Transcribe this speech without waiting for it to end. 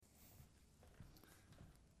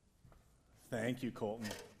Thank you, Colton.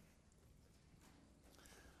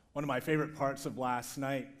 One of my favorite parts of last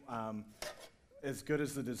night, as good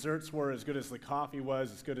as the desserts were, as good as the coffee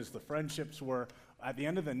was, as good as the friendships were, at the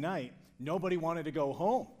end of the night, nobody wanted to go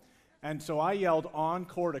home. And so I yelled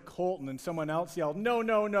encore to Colton, and someone else yelled, no,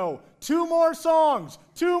 no, no, two more songs.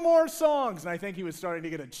 And I think he was starting to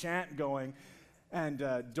get a chant going. And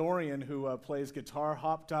Dorian, who plays guitar,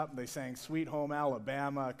 hopped up, and they sang Sweet Home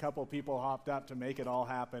Alabama. A couple people hopped up to make it all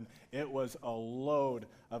happen. It was a load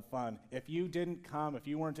of fun. If you didn't come, if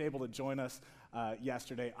you weren't able to join us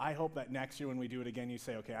yesterday, I hope that next year when we do it again, you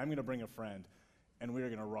say, okay, I'm going to bring a friend, and we're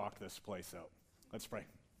going to rock this place out. Let's pray.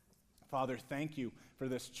 Father, thank you for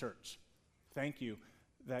this church. Thank you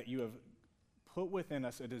that you have put within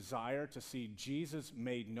us a desire to see Jesus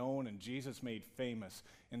made known and Jesus made famous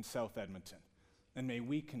in South Edmonton. And may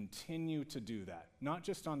we continue to do that, not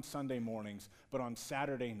just on Sunday mornings, but on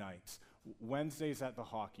Saturday nights, Wednesdays at the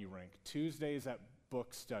hockey rink, Tuesdays at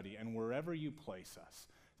book study, and wherever you place us,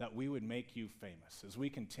 that we would make you famous. As we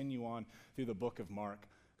continue on through the book of Mark,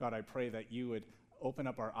 God, I pray that you would open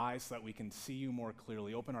up our eyes so that we can see you more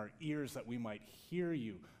clearly, open our ears that we might hear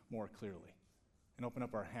you more clearly, and open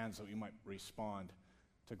up our hands that we might respond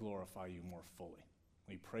to glorify you more fully.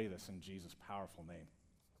 We pray this in Jesus' powerful name.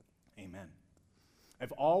 Amen.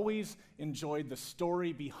 I've always enjoyed the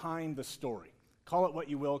story behind the story. Call it what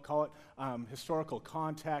you will, call it historical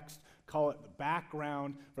context, call it the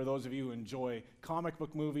background. For those of you who enjoy comic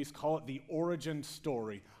book movies, call it the origin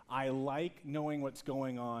story. I like knowing what's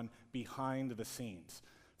going on behind the scenes.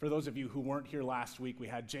 For those of you who weren't here last week, we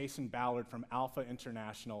had Jason Ballard from Alpha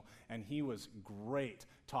International, and he was great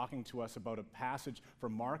talking to us about a passage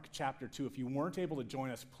from Mark chapter 2. If you weren't able to join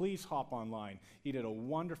us, please hop online. He did a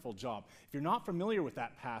wonderful job. If you're not familiar with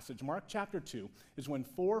that passage, Mark chapter 2 is when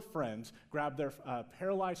four friends grab their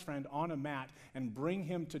paralyzed friend on a mat and bring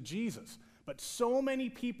him to Jesus. But so many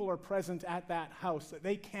people are present at that house that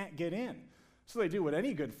they can't get in. So they do what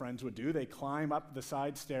any good friends would do. They climb up the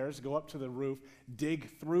side stairs, go up to the roof, dig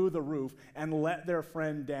through the roof, and let their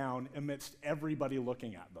friend down amidst everybody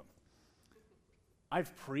looking at them.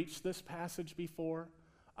 I've preached this passage before.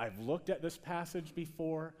 I've looked at this passage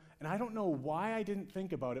before, and I don't know why I didn't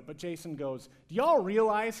think about it, but Jason goes, do y'all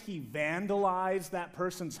realize he vandalized that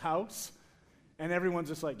person's house? And everyone's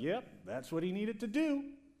just like, yep, that's what he needed to do.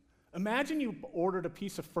 Imagine you ordered a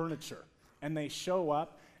piece of furniture, and they show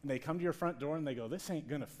up, and they come to your front door and they go, this ain't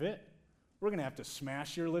gonna fit. We're gonna have to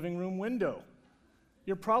smash your living room window.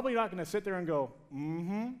 You're probably not gonna sit there and go,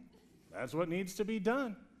 that's what needs to be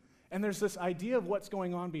done. And there's this idea of what's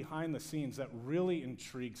going on behind the scenes that really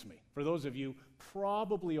intrigues me. For those of you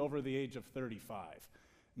probably over the age of 35,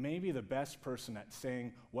 maybe the best person at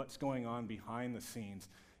saying what's going on behind the scenes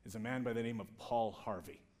is a man by the name of Paul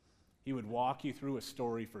Harvey. He would walk you through a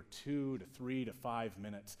story for 2 to 3 to 5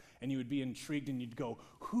 minutes, and you would be intrigued, and you'd go,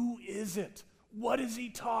 who is it? What is he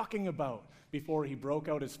talking about? Before he broke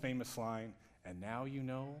out his famous line, and now you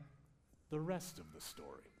know the rest of the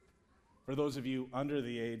story. For those of you under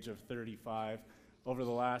the age of 35, over the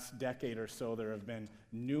last decade or so, there have been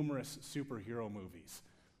numerous superhero movies.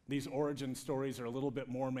 These origin stories are a little bit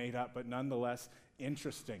more made up, but nonetheless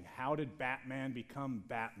interesting. How did Batman become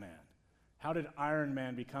Batman? How did Iron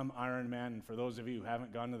Man become Iron Man? And for those of you who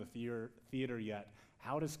haven't gone to the theater yet,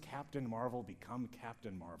 how does Captain Marvel become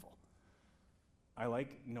Captain Marvel? I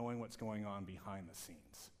like knowing what's going on behind the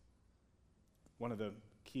scenes. One of the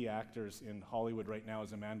key actors in Hollywood right now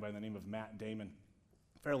is a man by the name of Matt Damon,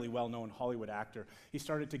 fairly well-known Hollywood actor. He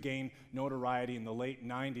started to gain notoriety in the late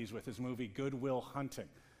 90s with his movie Good Will Hunting.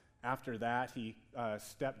 After that, he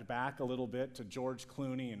stepped back a little bit to George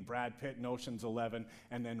Clooney and Brad Pitt in Ocean's 11,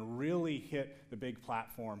 and then really hit the big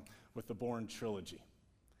platform with the Bourne trilogy.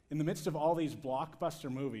 In the midst of all these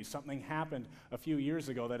blockbuster movies, something happened a few years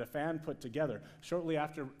ago that a fan put together. Shortly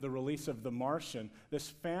after the release of The Martian, this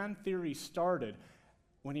fan theory started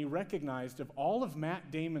when he recognized of all of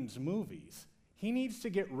Matt Damon's movies, he needs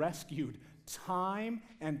to get rescued time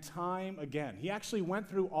and time again. He actually went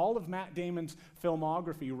through all of Matt Damon's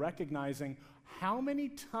filmography, recognizing how many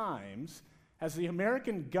times has the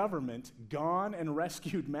American government gone and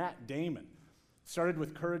rescued Matt Damon. Started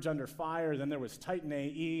with Courage Under Fire, then there was Titan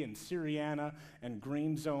AE and Syriana and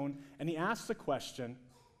Green Zone, and he asked the question,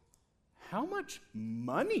 how much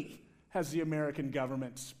money has the American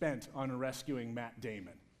government spent on rescuing Matt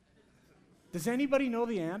Damon? Does anybody know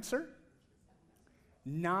the answer?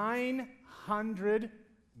 $900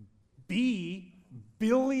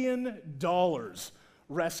 billion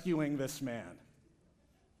rescuing this man.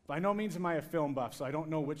 By no means am I a film buff, so I don't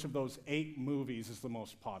know which of those 8 movies is the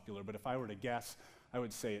most popular, but if I were to guess, I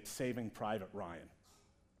would say it's Saving Private Ryan.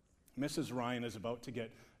 Mrs. Ryan is about to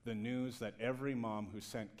get the news that every mom who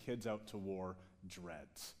sent kids out to war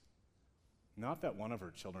dreads. Not that one of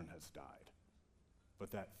her children has died,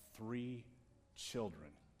 but that 3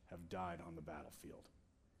 children have died on the battlefield.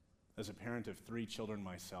 As a parent of 3 children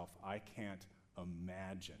myself, I can't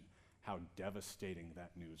imagine how devastating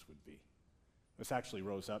that news would be. This actually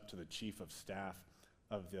rose up to the chief of staff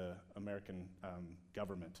of the American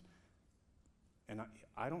government. And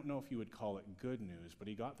I don't know if you would call it good news, but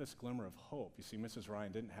he got this glimmer of hope. You see, Mrs.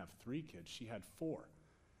 Ryan didn't have 3 kids, she had 4.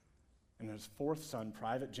 And his 4th son,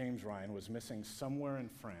 Private James Ryan, was missing somewhere in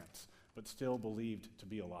France, but still believed to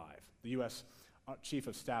be alive. The U.S. Chief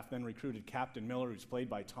of Staff then recruited Captain Miller, who's played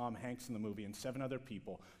by Tom Hanks in the movie, and 7 other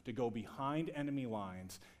people to go behind enemy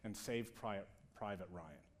lines and save Private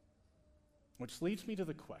Ryan. Which leads me to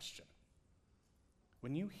the question.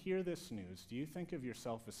 When you hear this news, do you think of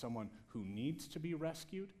yourself as someone who needs to be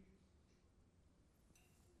rescued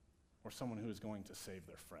or someone who is going to save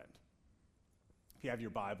their friend? If you have your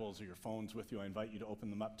Bibles or your phones with you, I invite you to open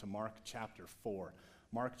them up to Mark chapter 4.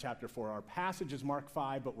 Mark chapter 4. Our passage is Mark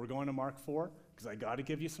 5, but we're going to Mark 4 because I got to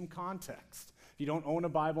give you some context. If you don't own a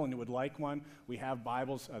Bible and you would like one, we have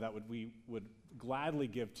Bibles we would gladly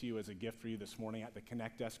give to you as a gift for you this morning at the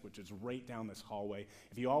Connect desk, which is right down this hallway.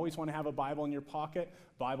 If you always want to have a Bible in your pocket,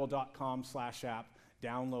 bible.com/app,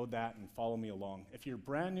 download that and follow me along. If you're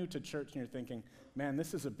brand new to church and you're thinking, man,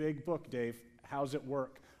 this is a big book, Dave, how's it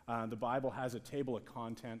work? The Bible has a table of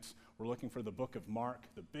contents. We're looking for the book of Mark.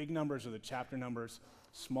 The big numbers are the chapter numbers,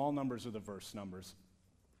 small numbers are the verse numbers.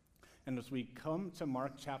 And as we come to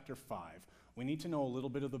Mark chapter 5, we need to know a little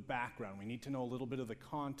bit of the background. We need to know a little bit of the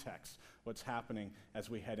context, what's happening as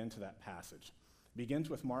we head into that passage. It begins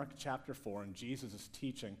with Mark chapter 4, and Jesus is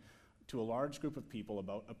teaching to a large group of people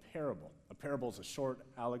about a parable. A parable is a short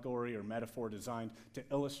allegory or metaphor designed to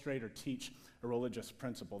illustrate or teach a religious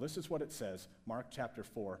principle. This is what it says, Mark chapter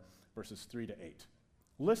 4, verses 3 to 8.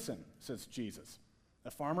 Listen, says Jesus.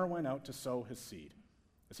 A farmer went out to sow his seed.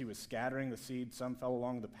 As he was scattering the seed, some fell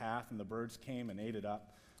along the path, and the birds came and ate it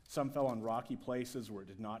up. Some fell on rocky places where it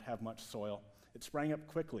did not have much soil. It sprang up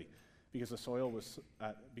quickly because the soil was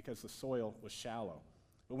shallow.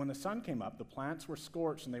 But when the sun came up, the plants were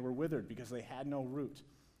scorched and they were withered because they had no root.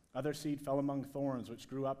 Other seed fell among thorns, which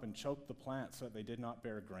grew up and choked the plants so that they did not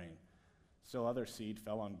bear grain. Still other seed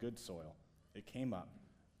fell on good soil. It came up,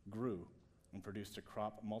 grew, and produced a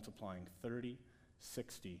crop multiplying 30,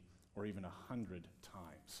 60, or even 100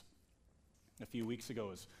 times. A few weeks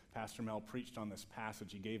ago, as Pastor Mel preached on this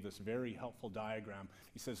passage, he gave this very helpful diagram.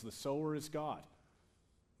 He says, the sower is God.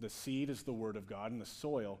 The seed is the word of God, and the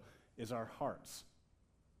soil is our hearts.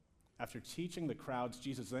 After teaching the crowds,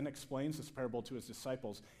 Jesus then explains this parable to his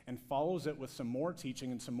disciples and follows it with some more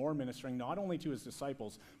teaching and some more ministering, not only to his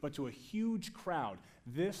disciples, but to a huge crowd.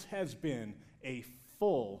 This has been a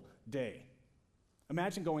full day.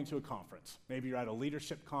 Imagine going to a conference. Maybe you're at a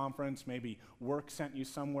leadership conference, maybe work sent you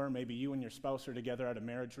somewhere, maybe you and your spouse are together at a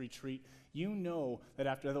marriage retreat. You know that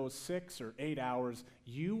after those 6 or 8 hours,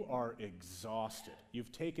 you are exhausted.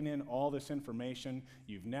 You've taken in all this information,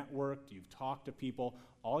 you've networked, you've talked to people.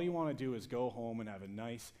 All you want to do is go home and have a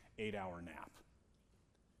nice 8-hour nap.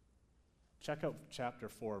 Check out chapter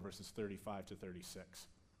 4, verses 35 to 36.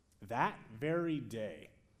 That very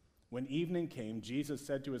day, when evening came, Jesus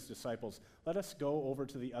said to his disciples, "Let us go over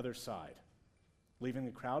to the other side." Leaving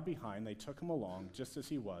the crowd behind, they took him along just as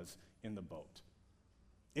he was in the boat.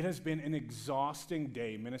 It has been an exhausting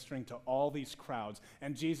day ministering to all these crowds,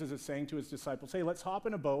 and Jesus is saying to his disciples, hey, let's hop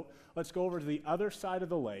in a boat, let's go over to the other side of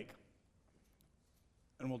the lake,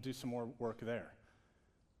 and we'll do some more work there.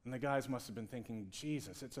 And the guys must have been thinking,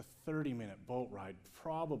 Jesus, it's a 30-minute boat ride,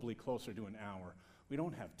 probably closer to an hour. We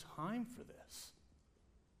don't have time for this.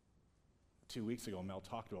 2 weeks ago, Mel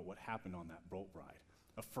talked about what happened on that boat ride.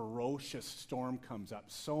 A ferocious storm comes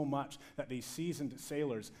up so much that these seasoned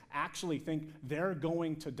sailors actually think they're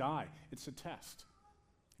going to die. It's a test.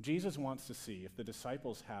 Jesus wants to see if the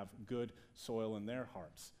disciples have good soil in their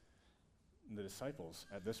hearts. And the disciples,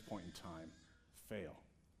 at this point in time, fail.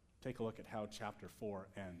 Take a look at how chapter 4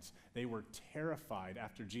 ends. They were terrified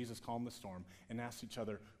after Jesus calmed the storm and asked each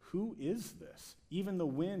other, who is this? Even the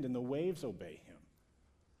wind and the waves obey him.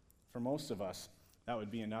 For most of us, that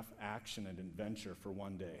would be enough action and adventure for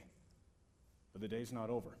one day. But the day's not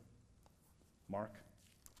over. Mark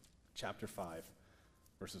chapter 5,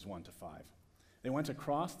 verses 1 to 5. They went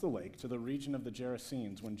across the lake to the region of the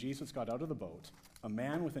Gerasenes. When Jesus got out of the boat, a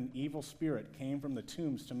man with an evil spirit came from the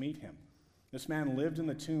tombs to meet him. This man lived in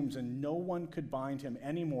the tombs, and no one could bind him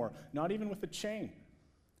anymore, not even with a chain,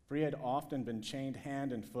 For he had often been chained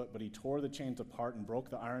hand and foot, but he tore the chains apart and broke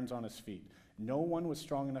the irons on his feet. No one was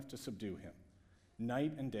strong enough to subdue him.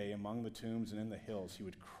 Night and day among the tombs and in the hills, he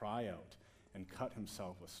would cry out and cut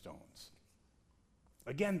himself with stones.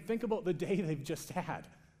 Again, think about the day they've just had.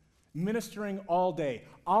 Ministering all day,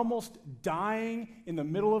 almost dying in the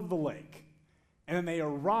middle of the lake. And then they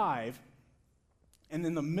arrive, and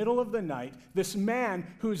in the middle of the night, this man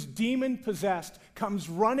who's demon-possessed comes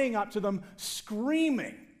running up to them,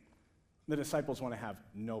 screaming. The disciples want to have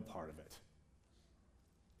no part of it.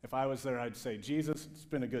 If I was there, I'd say, Jesus, it's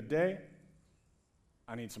been a good day.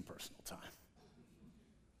 I need some personal time.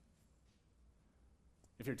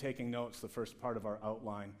 If you're taking notes, the first part of our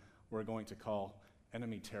outline we're going to call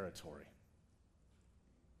enemy territory.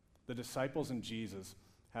 The disciples and Jesus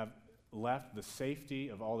have left the safety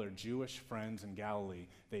of all their Jewish friends in Galilee.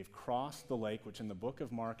 They've crossed the lake, which in the book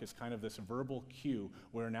of Mark is kind of this verbal cue.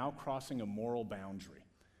 We're now crossing a moral boundary.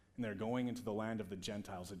 And they're going into the land of the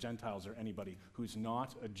Gentiles. The Gentiles are anybody who's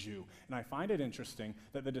not a Jew. And I find it interesting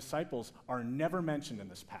that the disciples are never mentioned in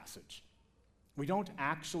this passage. We don't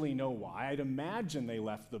actually know why. I'd imagine they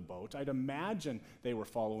left the boat. I'd imagine they were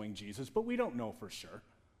following Jesus, but we don't know for sure.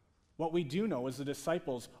 What we do know is the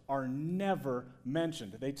disciples are never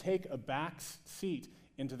mentioned. They take a back seat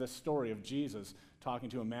into the story of Jesus talking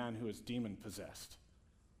to a man who is demon-possessed.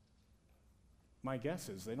 My guess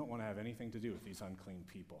is they don't want to have anything to do with these unclean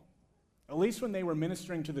people. At least when they were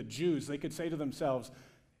ministering to the Jews, they could say to themselves,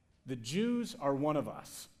 the Jews are one of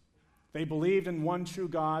us. They believed in one true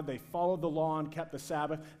God. They followed the law and kept the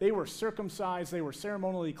Sabbath. They were circumcised. They were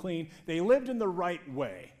ceremonially clean. They lived in the right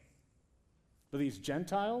way. But these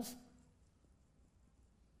Gentiles,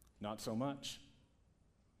 not so much.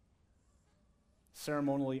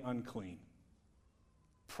 Ceremonially unclean.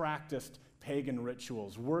 Practiced pagan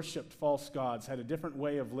rituals, worshipped false gods, had a different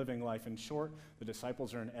way of living life. In short, the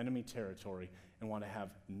disciples are in enemy territory and want to have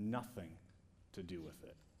nothing to do with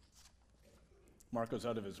it. Mark goes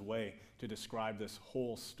out of his way to describe this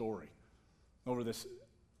whole story. Over this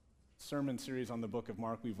sermon series on the book of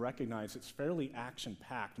Mark, we've recognized it's fairly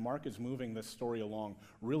action-packed. Mark is moving this story along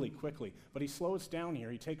really quickly, but he slows down here.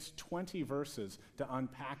 He takes 20 verses to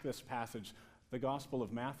unpack this passage. The Gospel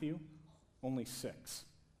of Matthew, only 6.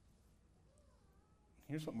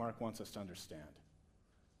 Here's what Mark wants us to understand.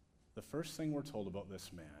 The first thing we're told about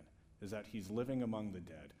this man is that he's living among the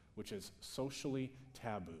dead, which is socially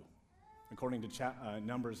taboo. According to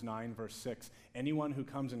Numbers 9, verse 6, anyone who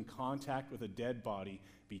comes in contact with a dead body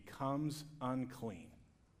becomes unclean.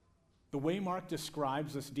 The way Mark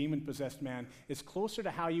describes this demon-possessed man is closer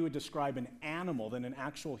to how you would describe an animal than an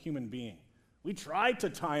actual human being. We tried to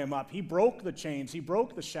tie him up. He broke the chains. He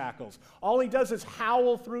broke the shackles. All he does is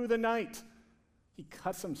howl through the night. He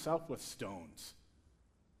cuts himself with stones.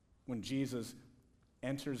 When Jesus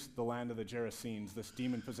enters the land of the Gerasenes, this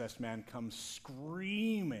demon-possessed man comes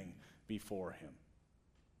screaming before him.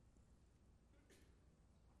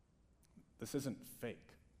 This isn't fake.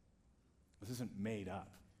 This isn't made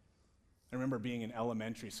up. I remember being in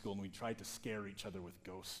elementary school and we tried to scare each other with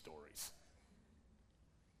ghost stories.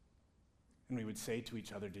 And we would say to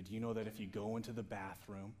each other, did you know that if you go into the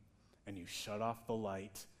bathroom and you shut off the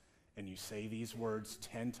light and you say these words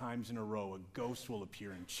 10 times in a row, a ghost will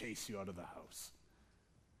appear and chase you out of the house?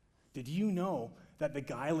 Did you know that the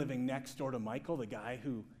guy living next door to Michael, the guy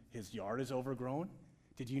who his yard is overgrown,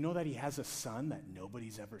 did you know that he has a son that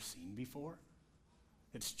nobody's ever seen before?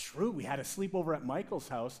 It's true. We had a sleepover at Michael's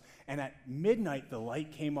house, and at midnight the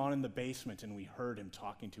light came on in the basement and we heard him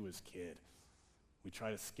talking to his kid. We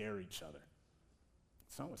try to scare each other.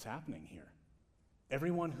 It's not what's happening here.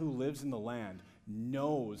 Everyone who lives in the land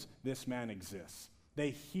knows this man exists. They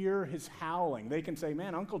hear his howling. They can say,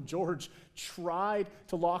 man, Uncle George tried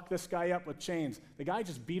to lock this guy up with chains. The guy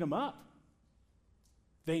just beat him up.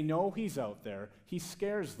 They know he's out there. He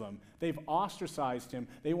scares them. They've ostracized him.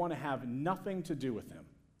 They want to have nothing to do with him.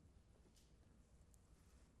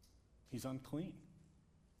 He's unclean.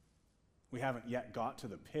 We haven't yet got to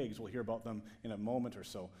the pigs. We'll hear about them in a moment or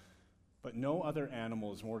so. But no other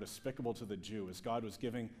animal is more despicable to the Jew. As God was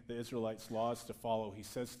giving the Israelites laws to follow, he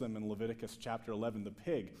says to them in Leviticus chapter 11, the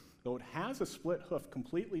pig, though it has a split hoof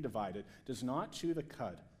completely divided, does not chew the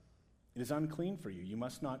cud. It is unclean for you. You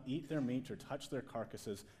must not eat their meat or touch their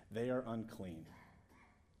carcasses. They are unclean.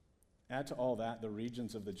 Add to all that the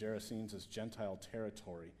regions of the Gerasenes as Gentile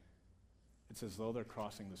territory. It's as though they're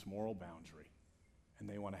crossing this moral boundary, and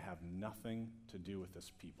they want to have nothing to do with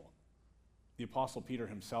this people. The Apostle Peter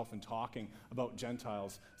himself, in talking about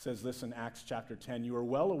Gentiles, says this in Acts chapter 10, you are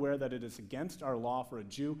well aware that it is against our law for a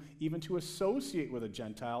Jew even to associate with a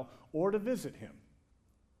Gentile or to visit him.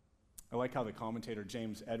 I like how the commentator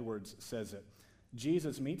James Edwards says it.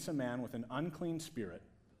 Jesus meets a man with an unclean spirit,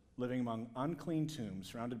 living among unclean tombs,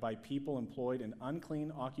 surrounded by people employed in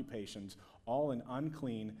unclean occupations, all in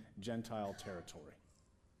unclean Gentile territory.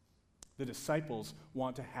 The disciples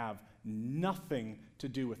want to have nothing to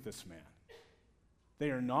do with this man.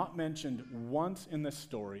 They are not mentioned once in this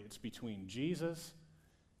story. It's between Jesus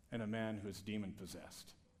and a man who is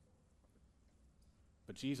demon-possessed.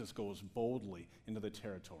 But Jesus goes boldly into the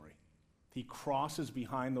territory. He crosses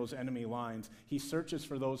behind those enemy lines. He searches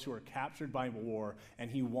for those who are captured by war, and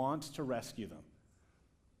he wants to rescue them.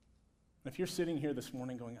 If you're sitting here this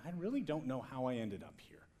morning going, I really don't know how I ended up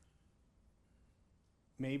here.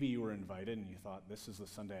 Maybe you were invited and you thought, this is the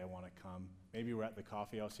Sunday I want to come. Maybe you were at the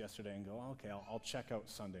coffee house yesterday and go, okay, I'll check out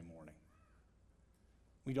Sunday morning.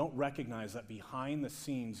 We don't recognize that behind the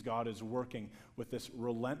scenes, God is working with this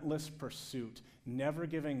relentless pursuit, never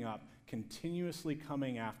giving up, continuously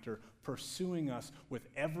coming after, pursuing us with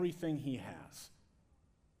everything he has.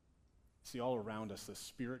 See, all around us, the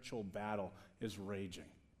spiritual battle is raging.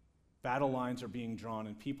 Battle lines are being drawn,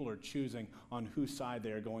 and people are choosing on whose side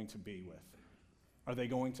they are going to be with. Are they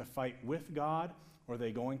going to fight with God, or are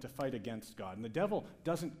they going to fight against God? And the devil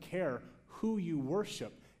doesn't care who you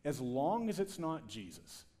worship as long as it's not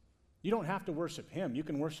Jesus. You don't have to worship him. You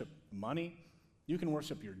can worship money. You can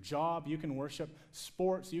worship your job. You can worship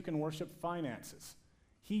sports. You can worship finances.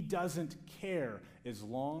 He doesn't care as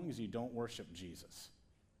long as you don't worship Jesus.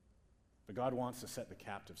 But God wants to set the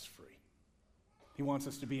captives free. He wants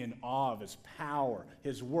us to be in awe of his power,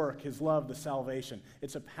 his work, his love, the salvation.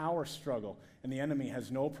 It's a power struggle, and the enemy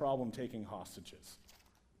has no problem taking hostages.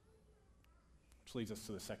 Which leads us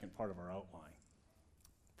to the second part of our outline.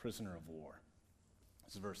 Prisoner of war.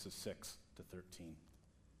 This is verses 6 to 13.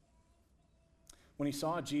 When he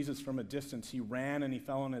saw Jesus from a distance, he ran and he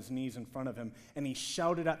fell on his knees in front of him, and he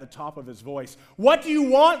shouted at the top of his voice, "What do you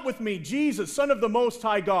want with me, Jesus, Son of the Most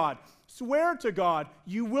High God? Swear to God,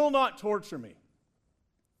 you will not torture me."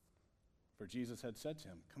 For Jesus had said to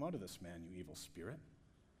him, "Come out of this man, you evil spirit."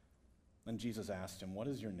 Then Jesus asked him, "What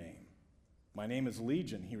is your name?" "My name is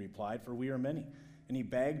Legion," he replied, "for we are many." And he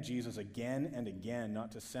begged Jesus again and again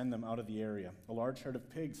not to send them out of the area. A large herd of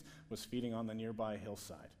pigs was feeding on the nearby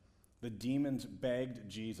hillside. The demons begged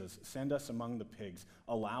Jesus, "Send us among the pigs.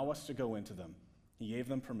 Allow us to go into them." He gave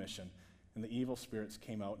them permission, and the evil spirits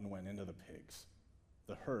came out and went into the pigs.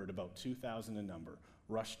 The herd, about 2,000 in number,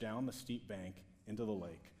 rushed down the steep bank into the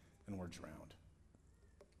lake and were drowned.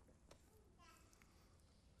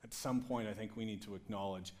 At some point, I think we need to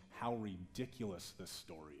acknowledge how ridiculous this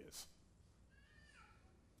story is.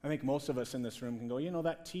 I think most of us in this room can go,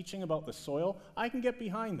 that teaching about the soil, I can get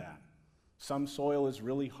behind that. Some soil is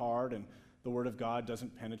really hard and the Word of God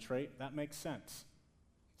doesn't penetrate. That makes sense.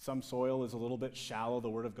 Some soil is a little bit shallow. The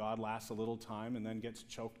Word of God lasts a little time and then gets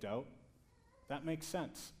choked out. That makes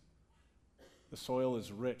sense. The soil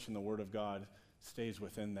is rich and the Word of God stays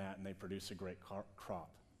within that and they produce a great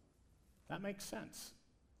crop. That makes sense.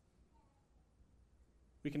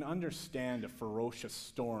 We can understand a ferocious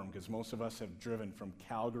storm because most of us have driven from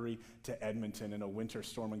Calgary to Edmonton in a winter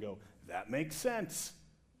storm and go, that makes sense.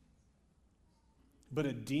 But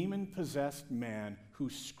a demon-possessed man who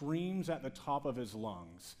screams at the top of his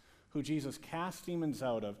lungs, who Jesus casts demons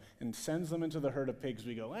out of and sends them into the herd of pigs,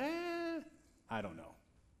 we go, I don't know.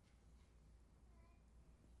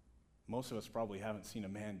 Most of us probably haven't seen a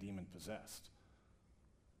man demon-possessed.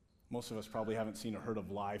 Most of us probably haven't seen a herd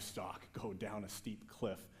of livestock go down a steep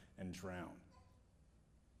cliff and drown.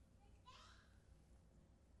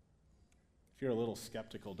 If you're a little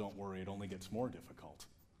skeptical, don't worry, it only gets more difficult.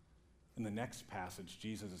 In the next passage,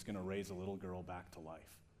 Jesus is going to raise a little girl back to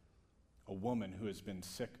life. A woman who has been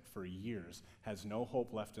sick for years, has no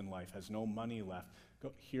hope left in life, has no money left,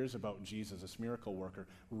 hears about Jesus, this miracle worker,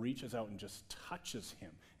 reaches out and just touches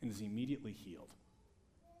him and is immediately healed.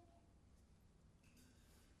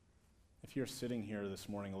 If you're sitting here this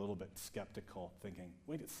morning a little bit skeptical, thinking,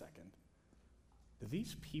 wait a second, do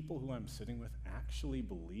these people who I'm sitting with actually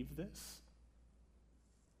believe this?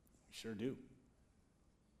 We sure do.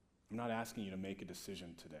 I'm not asking you to make a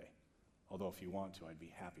decision today, although if you want to, I'd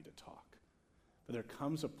be happy to talk. But there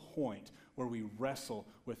comes a point where we wrestle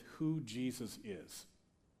with who Jesus is.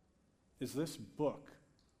 Is this book,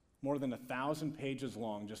 more than 1,000 pages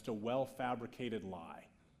long, just a well-fabricated lie?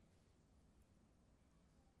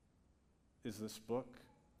 Is this book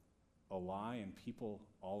a lie and people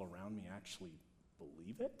all around me actually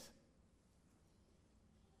believe it?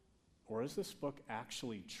 Or is this book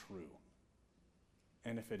actually true?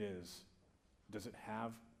 And if it is, does it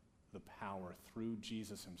have the power through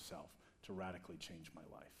Jesus himself to radically change my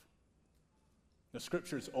life? The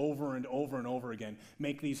scriptures over and over and over again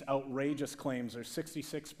make these outrageous claims. There's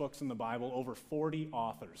 66 books in the Bible, over 40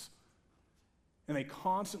 authors. And they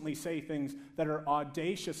constantly say things that are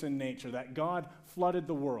audacious in nature, that God flooded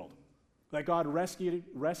the world, that God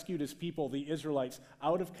rescued his people, the Israelites,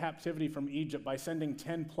 out of captivity from Egypt by sending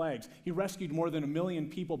 10 plagues. He rescued more than 1 million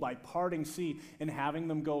people by parting sea and having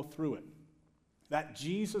them go through it. That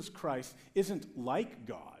Jesus Christ isn't like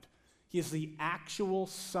God. He is the actual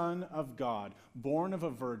Son of God, born of a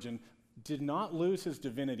virgin, did not lose his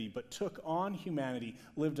divinity, but took on humanity,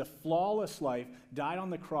 lived a flawless life, died on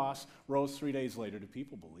the cross, rose 3 days later. Do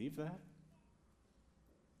people believe that?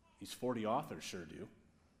 These 40 authors sure do.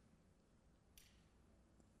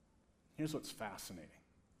 Here's what's fascinating.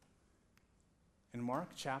 In Mark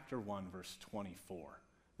chapter 1, verse 24,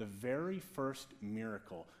 the very first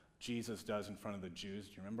miracle Jesus does in front of the Jews,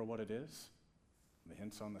 do you remember what it is? The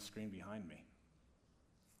hint's on the screen behind me.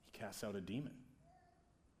 He casts out a demon.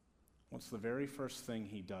 What's the very first thing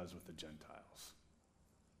he does with the Gentiles?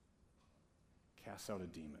 Casts out a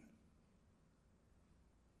demon.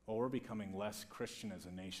 Well, we're becoming less Christian as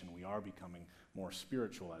a nation. We are becoming more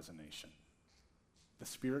spiritual as a nation. The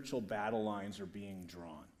spiritual battle lines are being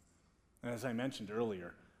drawn. And as I mentioned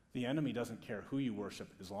earlier, the enemy doesn't care who you worship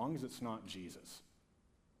as long as it's not Jesus.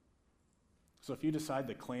 So if you decide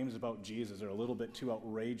the claims about Jesus are a little bit too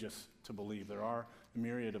outrageous to believe, there are a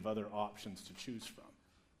myriad of other options to choose from.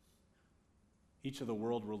 Each of the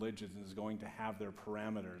world religions is going to have their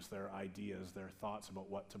parameters, their ideas, their thoughts about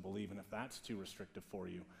what to believe, and if that's too restrictive for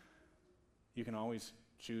you, you can always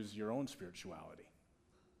choose your own spirituality.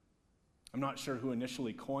 I'm not sure who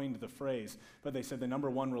initially coined the phrase, but they said the number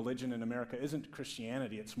one religion in America isn't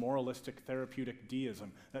Christianity, it's moralistic therapeutic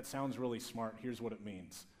deism. That sounds really smart. Here's what it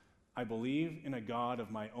means. I believe in a God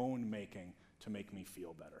of my own making to make me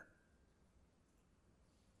feel better.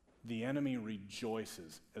 The enemy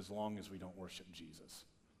rejoices as long as we don't worship Jesus.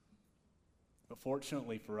 But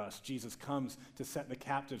fortunately for us, Jesus comes to set the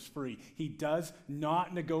captives free. He does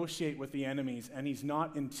not negotiate with the enemies, and he's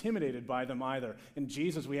not intimidated by them either. In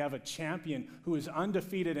Jesus, we have a champion who is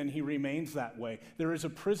undefeated, and he remains that way. There is a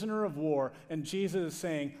prisoner of war, and Jesus is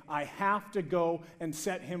saying, I have to go and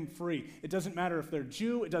set him free. It doesn't matter if they're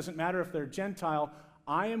Jew, it doesn't matter if they're Gentile.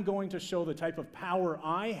 I am going to show the type of power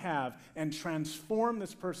I have and transform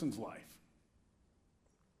this person's life.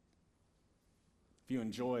 If you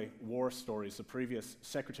enjoy war stories, the previous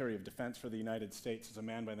Secretary of Defense for the United States is a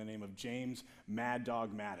man by the name of James Mad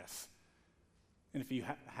Dog Mattis. And if you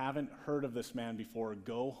haven't heard of this man before,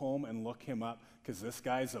 go home and look him up, because this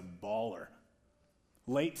guy's a baller.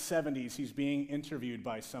 Late 70s, he's being interviewed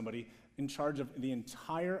by somebody in charge of the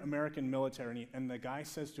entire American military, and the guy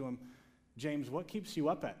says to him, James, what keeps you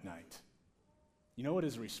up at night? You know what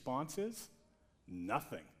his response is?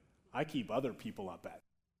 Nothing. I keep other people up at night.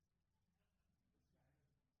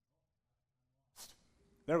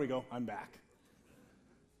 There we go, I'm back.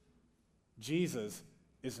 Jesus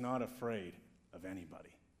is not afraid of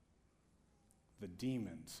anybody. The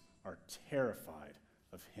demons are terrified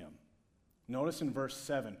of him. Notice in verse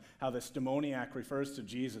 7 how this demoniac refers to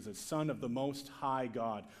Jesus as Son of the Most High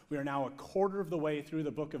God. We are now a quarter of the way through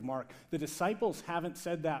the book of Mark. The disciples haven't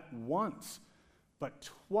said that once, but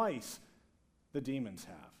twice the demons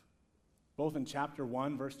have. Both in chapter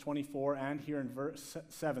 1, verse 24, and here in verse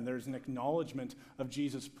 7, there's an acknowledgement of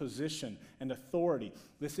Jesus' position and authority.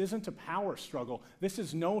 This isn't a power struggle. This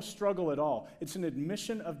is no struggle at all. It's an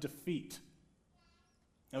admission of defeat.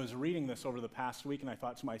 I was reading this over the past week, and I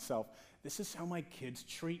thought to myself, this is how my kids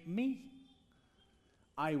treat me.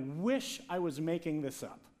 I wish I was making this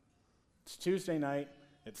up. It's Tuesday night.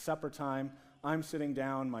 It's supper time. I'm sitting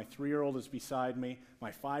down, my 3-year-old is beside me,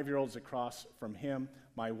 my 5-year-old's across from him,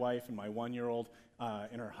 my wife and my 1-year-old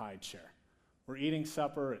in her high chair. We're eating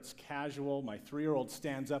supper, it's casual, my 3-year-old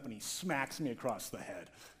stands up and he smacks me across the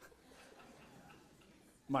head.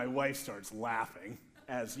 My wife starts laughing,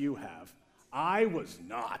 as you have. I was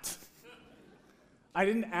not. I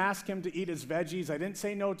didn't ask him to eat his veggies, I didn't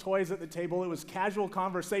say no toys at the table, it was casual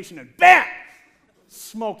conversation and BAM!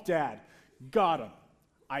 Smoked Dad. Got him.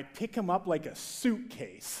 I pick him up like a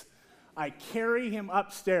suitcase. I carry him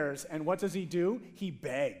upstairs, and what does he do? He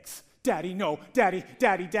begs. Daddy, no. Daddy,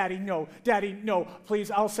 no. Daddy, no. Please,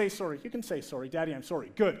 I'll say sorry. You can say sorry. Daddy, I'm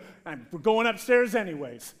sorry. Good. We're going upstairs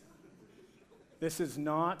anyways. This is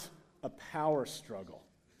not a power struggle.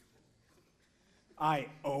 I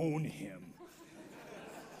own him.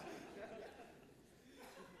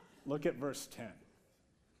 Look at verse 10.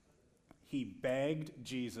 He begged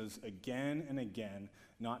Jesus again and again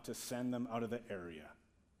not to send them out of the area.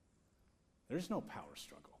 There's no power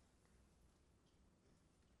struggle.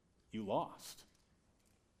 You lost.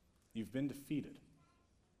 You've been defeated.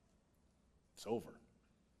 It's over.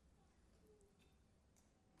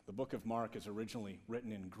 The book of Mark is originally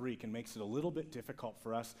written in Greek and makes it a little bit difficult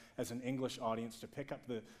for us as an English audience to pick up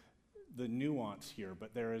the nuance here,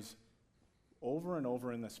 but there is over and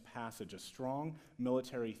over in this passage a strong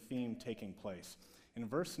military theme taking place. In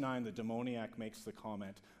verse 9, the demoniac makes the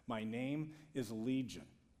comment, "My name is Legion."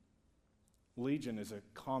 Legion is a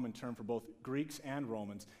common term for both Greeks and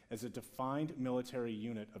Romans as a defined military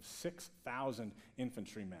unit of 6,000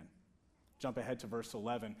 infantrymen. Jump ahead to verse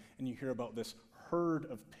 11, and you hear about this herd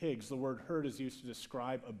of pigs. The word herd is used to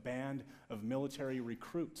describe a band of military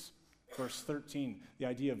recruits. Verse 13, the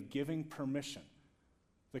idea of giving permission.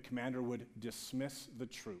 The commander would dismiss the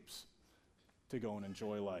troops to go and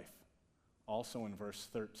enjoy life. Also in verse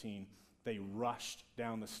 13, they rushed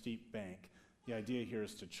down the steep bank. The idea here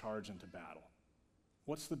is to charge into battle.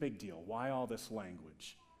 What's the big deal? Why all this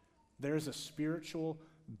language? There's a spiritual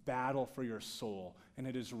battle for your soul, and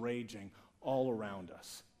it is raging all around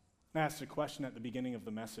us. I asked a question at the beginning of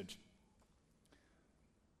the message.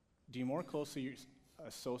 Do you more closely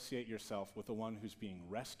associate yourself with the one who's being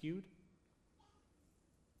rescued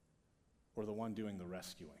or the one doing the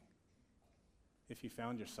rescuing? If you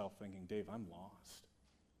found yourself thinking, Dave, I'm lost.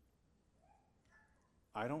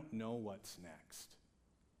 I don't know what's next.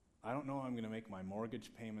 I don't know how I'm going to make my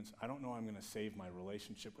mortgage payments. I don't know how I'm going to save my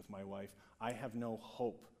relationship with my wife. I have no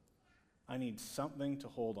hope. I need something to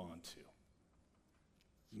hold on to.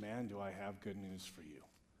 Man, do I have good news for you.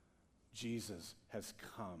 Jesus has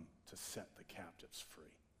come to set the captives free.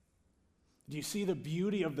 Do you see the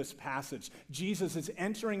beauty of this passage? Jesus is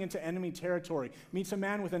entering into enemy territory, meets a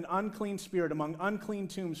man with an unclean spirit among unclean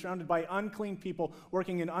tombs, surrounded by unclean people,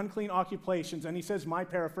 working in unclean occupations, and he says, my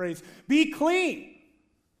paraphrase, "Be clean!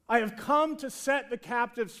 I have come to set the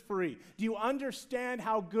captives free." Do you understand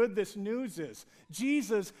how good this news is?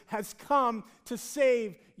 Jesus has come to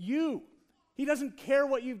save you. He doesn't care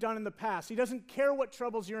what you've done in the past. He doesn't care what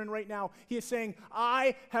troubles you're in right now. He is saying,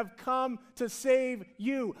 I have come to save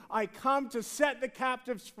you. I come to set the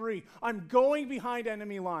captives free. I'm going behind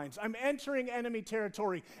enemy lines. I'm entering enemy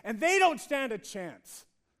territory, and they don't stand a chance.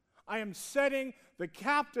 I am setting the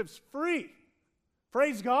captives free.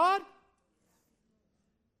 Praise God.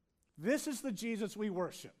 This is the Jesus we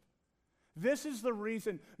worship. This is the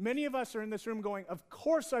reason many of us are in this room going, of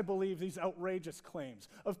course I believe these outrageous claims.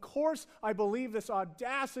 Of course I believe this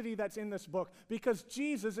audacity that's in this book, because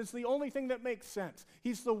Jesus is the only thing that makes sense.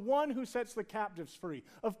 He's the one who sets the captives free.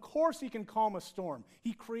 Of course he can calm a storm.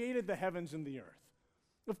 He created the heavens and the earth.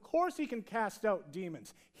 Of course he can cast out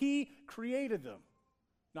demons. He created them.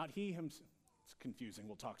 Not he himself. It's confusing.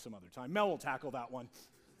 We'll talk some other time. Mel will tackle that one.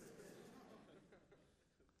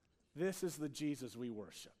 This is the Jesus we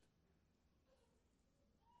worship.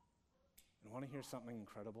 And want to hear something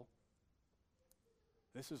incredible?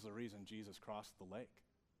 This is the reason Jesus crossed the lake.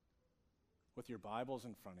 With your Bibles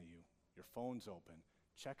in front of you, your phones open,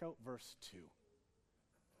 check out verse 2.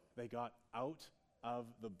 They got out of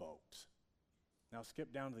the boat. Now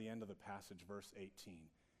skip down to the end of the passage, verse 18.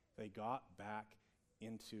 They got back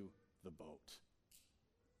into the boat.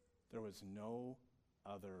 There was no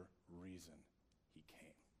other reason he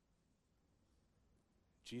came.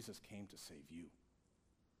 Jesus came to save you.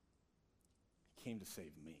 He came to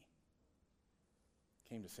save me. He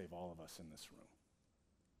came to save all of us in this room.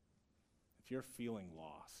 If you're feeling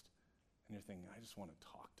lost and you're thinking, I just want to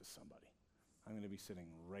talk to somebody, I'm going to be sitting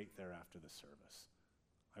right there after the service.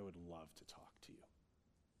 I would love to talk to you.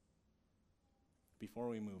 Before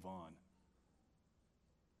we move on,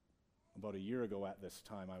 about a year ago at this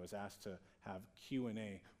time, I was asked to have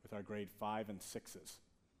Q&A with our grade 5 and 6s.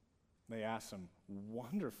 They asked some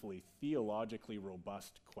wonderfully theologically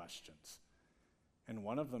robust questions. And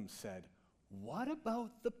one of them said, what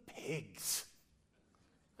about the pigs?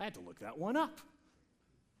 I had to look that one up.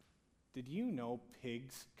 Did you know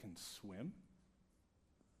pigs can swim?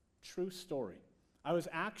 True story. I was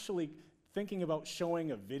actually thinking about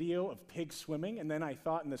showing a video of pigs swimming, and then I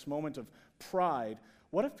thought in this moment of pride,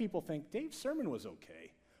 what if people think Dave's sermon was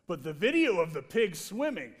okay, but the video of the pigs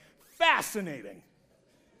swimming, fascinating.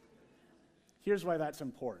 Here's why that's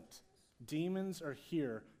important. Demons are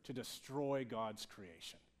here to destroy God's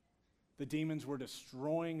creation. The demons were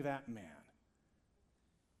destroying that man.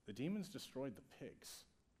 The demons destroyed the pigs.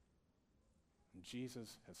 And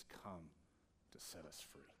Jesus has come to set us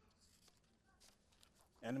free.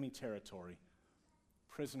 Enemy territory,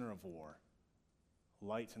 prisoner of war,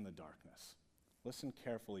 light in the darkness. Listen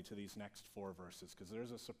carefully to these next 4 verses, because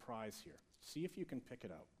there's a surprise here. See if you can pick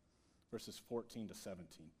it out. Verses 14 to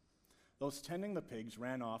 17. Those tending the pigs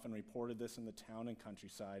ran off and reported this in the town and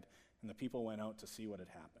countryside, and the people went out to see what had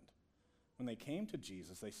happened. When they came to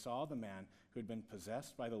Jesus, they saw the man who had been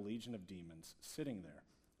possessed by the legion of demons sitting there,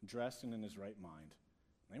 dressed and in his right mind.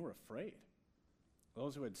 And they were afraid.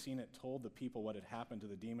 Those who had seen it told the people what had happened to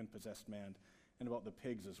the demon-possessed man and about the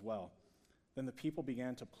pigs as well. Then the people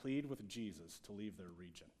began to plead with Jesus to leave their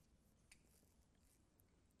region.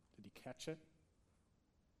 Did you catch it?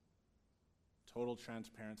 Total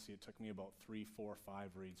transparency, it took me about 3, 4, 5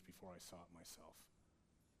 reads before I saw it myself.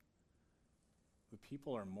 The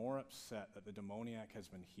people are more upset that the demoniac has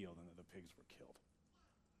been healed than that the pigs were killed.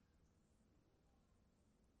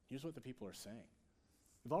 Here's what the people are saying.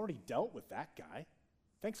 We've already dealt with that guy.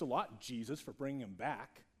 Thanks a lot, Jesus, for bringing him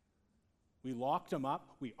back. We locked him up.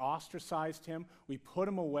 We ostracized him. We put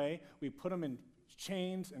him away. We put him in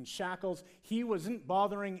chains and shackles. He wasn't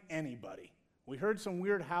bothering anybody. We heard some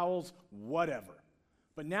weird howls, whatever.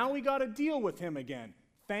 But now we got to deal with him again.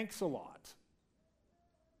 Thanks a lot.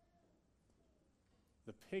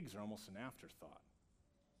 The pigs are almost an afterthought.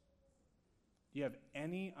 Do you have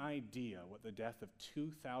any idea what the death of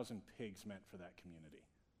 2,000 pigs meant for that community?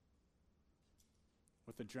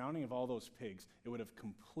 With the drowning of all those pigs, it would have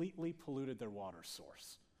completely polluted their water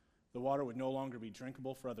source. The water would no longer be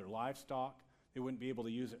drinkable for other livestock. They wouldn't be able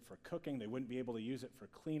to use it for cooking. They wouldn't be able to use it for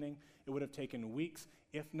cleaning. It would have taken weeks,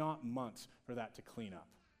 if not months, for that to clean up.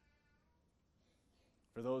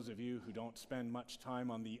 For those of you who don't spend much time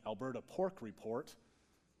on the Alberta Pork Report,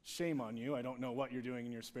 shame on you. I don't know what you're doing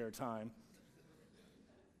in your spare time.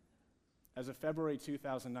 As of February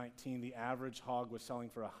 2019, the average hog was selling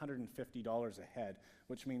for $150 a head,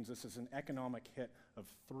 which means this is an economic hit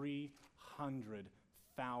of $300,000.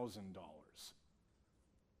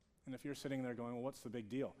 And if you're sitting there going, well, what's the big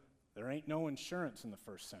deal? There ain't no insurance in the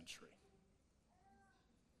first century.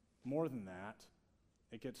 More than that,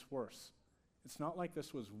 it gets worse. It's not like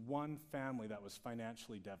this was one family that was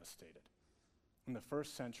financially devastated. In the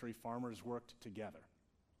first century, farmers worked together.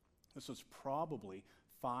 This was probably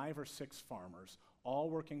 5 or 6 farmers all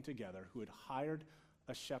working together who had hired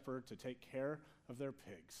a shepherd to take care of their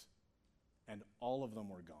pigs, and all of them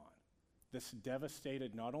were gone. This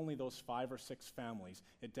devastated not only those 5 or 6 families,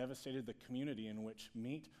 it devastated the community in which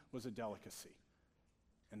meat was a delicacy,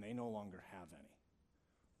 and they no longer have any.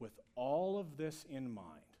 With all of this in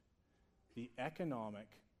mind, the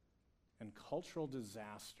economic and cultural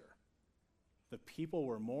disaster, the people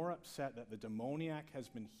were more upset that the demoniac has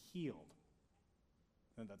been healed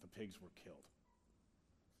than that the pigs were killed.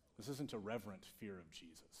 This isn't a reverent fear of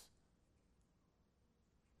Jesus.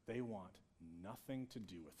 They want nothing to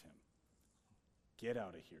do with him. Get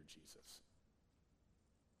out of here, Jesus.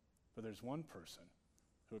 But there's one person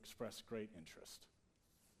who expressed great interest.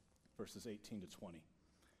 Verses 18 to 20.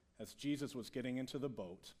 As Jesus was getting into the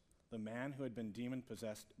boat, the man who had been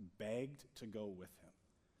demon-possessed begged to go with him.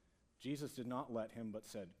 Jesus did not let him, but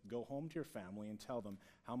said, "Go home to your family and tell them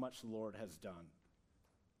how much the Lord has done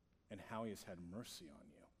and how he has had mercy on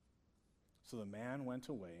you." So the man went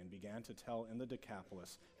away and began to tell in the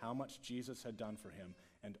Decapolis how much Jesus had done for him,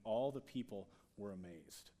 and all the people were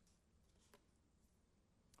amazed.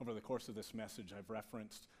 Over the course of this message, I've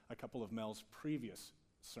referenced a couple of Mel's previous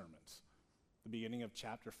sermons. The beginning of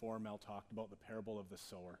chapter 4, Mel talked about the parable of the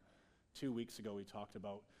sower. 2 weeks ago, we talked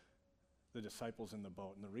about the disciples in the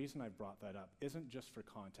boat. And the reason I brought that up isn't just for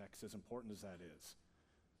context, as important as that is.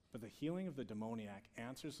 But the healing of the demoniac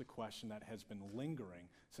answers the question that has been lingering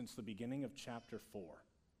since the beginning of chapter 4.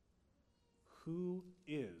 Who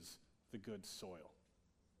is the good soil?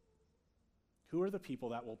 Who are the people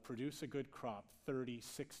that will produce a good crop 30,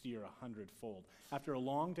 60, or 100-fold? After a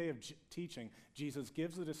long day of teaching, Jesus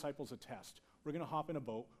gives the disciples a test. We're going to hop in a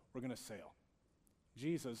boat. We're going to sail.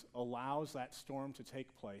 Jesus allows that storm to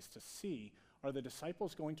take place to see, are the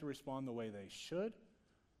disciples going to respond the way they should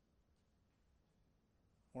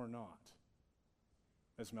or not?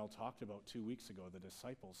 As Mel talked about 2 weeks ago, the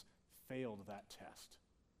disciples failed that test.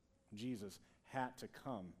 Jesus had to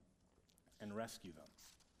come and rescue them.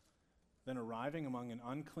 Then arriving among an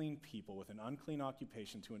unclean people with an unclean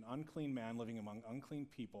occupation to an unclean man living among unclean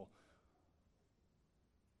people,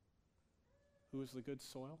 who is the good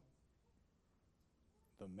soil?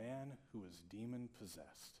 The man who is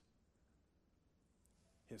demon-possessed.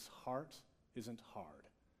 His heart isn't hard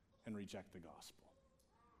and reject the gospel.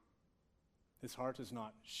 His heart is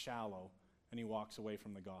not shallow and he walks away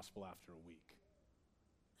from the gospel after a week.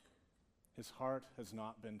 His heart has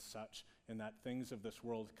not been such in that things of this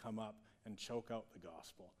world come up and choke out the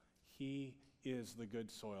gospel. He is the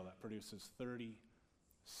good soil that produces 30,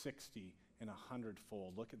 60, and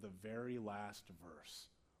 100-fold. Look at the very last verse.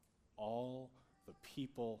 All the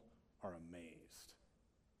people are amazed.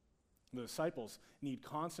 The disciples need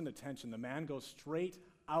constant attention. The man goes straight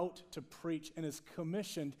out to preach and is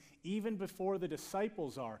commissioned even before the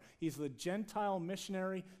disciples are. He's the Gentile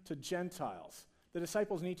missionary to Gentiles. The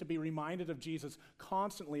disciples need to be reminded of Jesus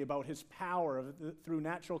constantly about his power through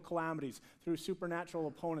natural calamities, through supernatural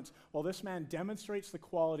opponents, while this man demonstrates the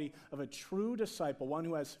quality of a true disciple, one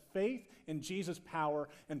who has faith in Jesus' power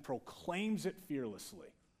and proclaims it fearlessly.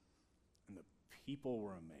 And the people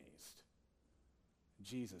were amazed.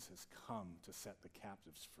 Jesus has come to set the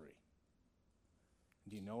captives free.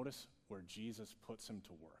 Do you notice where Jesus puts him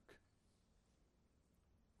to work?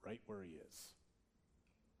 Right where he is.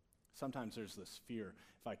 Sometimes there's this fear,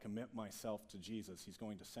 if I commit myself to Jesus, he's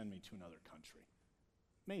going to send me to another country.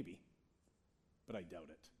 Maybe, but I doubt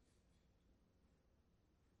it.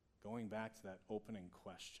 Going back to that opening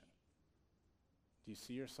question, do you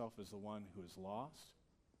see yourself as the one who is lost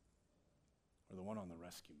or the one on the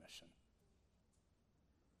rescue mission?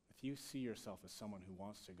 If you see yourself as someone who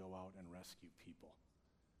wants to go out and rescue people,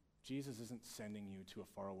 Jesus isn't sending you to a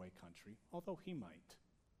faraway country, although he might.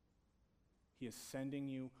 He is sending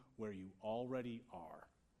you where you already are.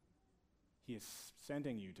 He is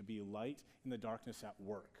sending you to be light in the darkness at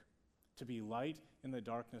work, to be light in the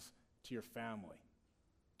darkness to your family,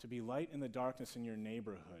 to be light in the darkness in your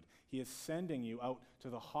neighborhood. He is sending you out to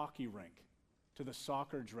the hockey rink, to the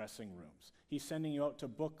soccer dressing rooms. He's sending you out to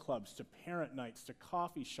book clubs, to parent nights, to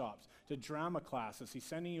coffee shops, to drama classes. He's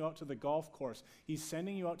sending you out to the golf course. He's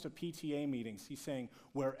sending you out to PTA meetings. He's saying,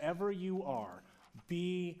 wherever you are,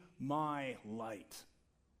 be my light.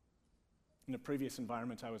 In a previous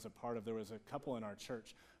environment I was a part of, there was a couple in our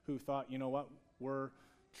church who thought, you know what, we're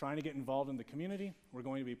trying to get involved in the community. We're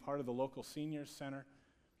going to be part of the local seniors center.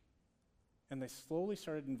 And they slowly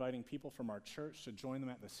started inviting people from our church to join them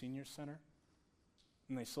at the senior center.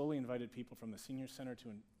 And they slowly invited people from the senior center to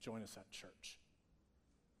join us at church.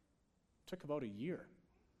 It took about a year.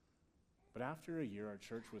 But after a year, our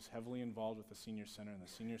church was heavily involved with the senior center, and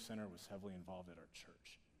the senior center was heavily involved at our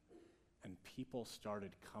church. And people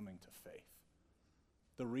started coming to faith.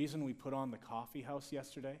 The reason we put on the coffee house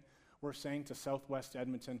yesterday, we're saying to Southwest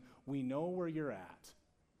Edmonton, we know where you're at.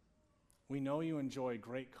 We know you enjoy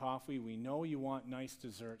great coffee. We know you want nice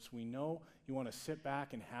desserts. We know you want to sit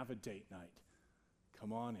back and have a date night.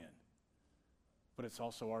 Come on in. But it's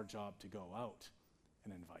also our job to go out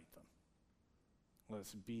and invite them. Let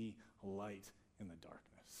us be a light in the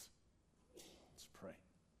darkness. Let's pray.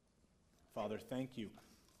 Father, thank you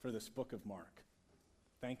for this book of Mark.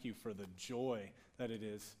 Thank you for the joy that it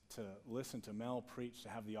is to listen to Mel preach, to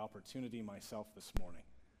have the opportunity myself this morning.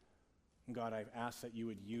 And God, I've asked that you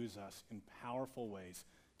would use us in powerful ways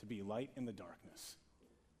to be light in the darkness.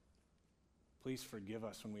 Please forgive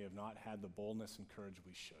us when we have not had the boldness and courage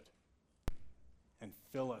we should. And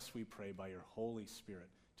fill us, we pray, by your Holy Spirit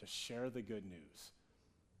to share the good news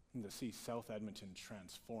and to see South Edmonton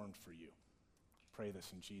transformed for you. Pray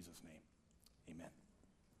this in Jesus' name. Amen.